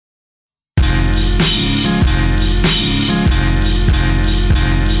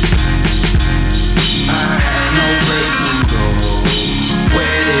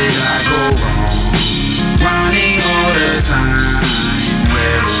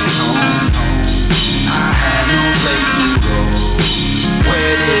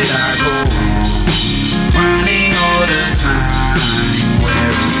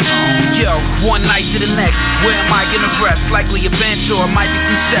next? Where am I gonna rest? Likely a bench or it might be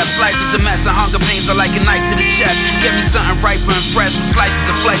some steps. Life is a mess and hunger pains are like a knife to the chest. Get me something riper and fresh with slices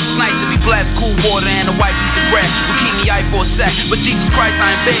of flesh. It's nice to be blessed, cool water and a white piece of bread will keep me aight for a sec. But Jesus Christ,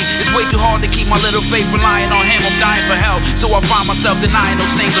 I ain't big. It's way too hard to keep my little faith relying on him. I'm dying for help, so I find myself denying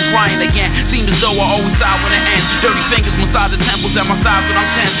those things and crying again. Seems as though I always sigh when it ends. Dirty fingers massage the temples at my sides when I'm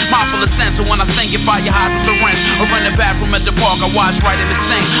tense. Mindful of stench, so when I stink, if fire hydrants to rinse. Or in the bathroom at the park, I wash right in the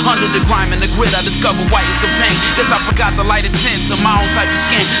sink. Under the grime and the grit, I discover white and some pain. Guess I forgot to light a tint to my own type of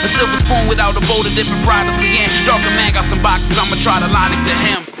skin. A silver spoon without a bowl to dip it pridelessly in. Darker man got some boxes, I'ma try to lie next to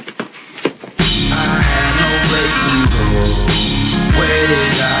him. I had no place to go. Where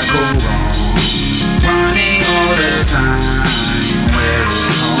did I go wrong? Running all the time. Where is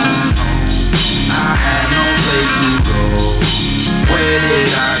home? I had no place to go. Where did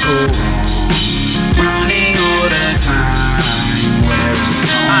I go wrong? Running all the time. Where is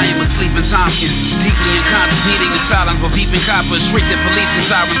home? I am a sleeping Tompkins, deeply unconscious, needing the silence but peeping coppers. Shriek the police and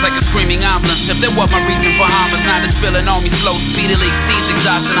sirens like a screaming ambulance. If there was my reason for harm, it's not this feeling on me. Slow, speedily exceeds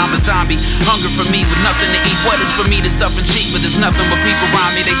exhaustion, I'm a zombie. Hunger for me with nothing to eat. What is for me to stuff and cheap, but there's nothing but people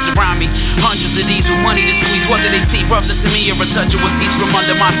around me, they surround me. Hundreds of these with money to squeeze. What do they see? Roughness in me or a touch of what sees from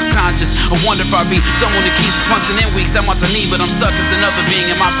under my subconscious. I wonder if I be someone who keeps punching in weeks. That much I need, but I'm stuck as another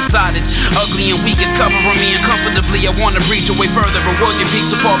being, and my facade is ugly and weak. It's covering me uncomfortably. I wanna reach away further and work in peace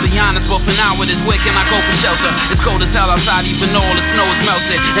with all the honest, but for now it is where can I go for shelter? It's cold as hell outside, even though all the snow is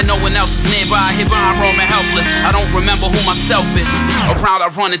melted and no one else is nearby. Here I'm roaming helpless. I don't remember who myself is. Around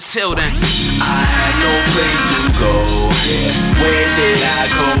I run until then. I had no place to go. Where did I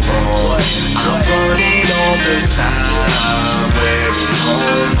go wrong? I'm running all the time. Where is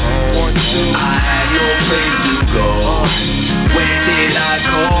home? I had no place to go. Where did I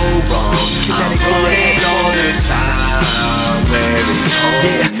go wrong? I'm running all the time. Where is home?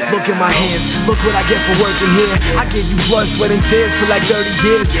 Yeah, look at my hands, look what I get for working here. I gave you blood, sweat and tears for like 30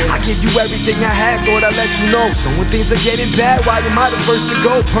 years. I give you everything I had, thought I'd let you know. So when things are getting bad, why am I the first to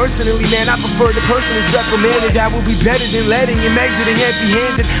go? Personally, man, I prefer the person who's reprimanded. That would be better than letting him exiting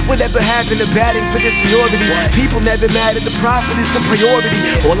empty-handed. Whatever happened to batting for this seniority? People never mad at the profit is the priority.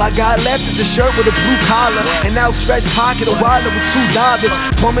 All I got left is a shirt with a blue collar, an outstretched pocket, a wallet with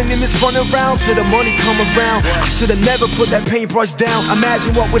 $2. Plumbing in this Runaround so the money come around. I should've never put that paintbrush down.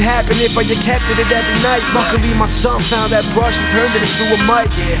 Imagine what would happen if I kept it every night. Luckily my son found that brush and turned it into a mic.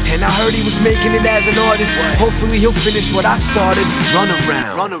 And I heard he was making it as an artist. Hopefully he'll finish what I started. Run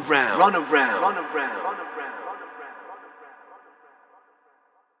around, run around, run around, run around, run around.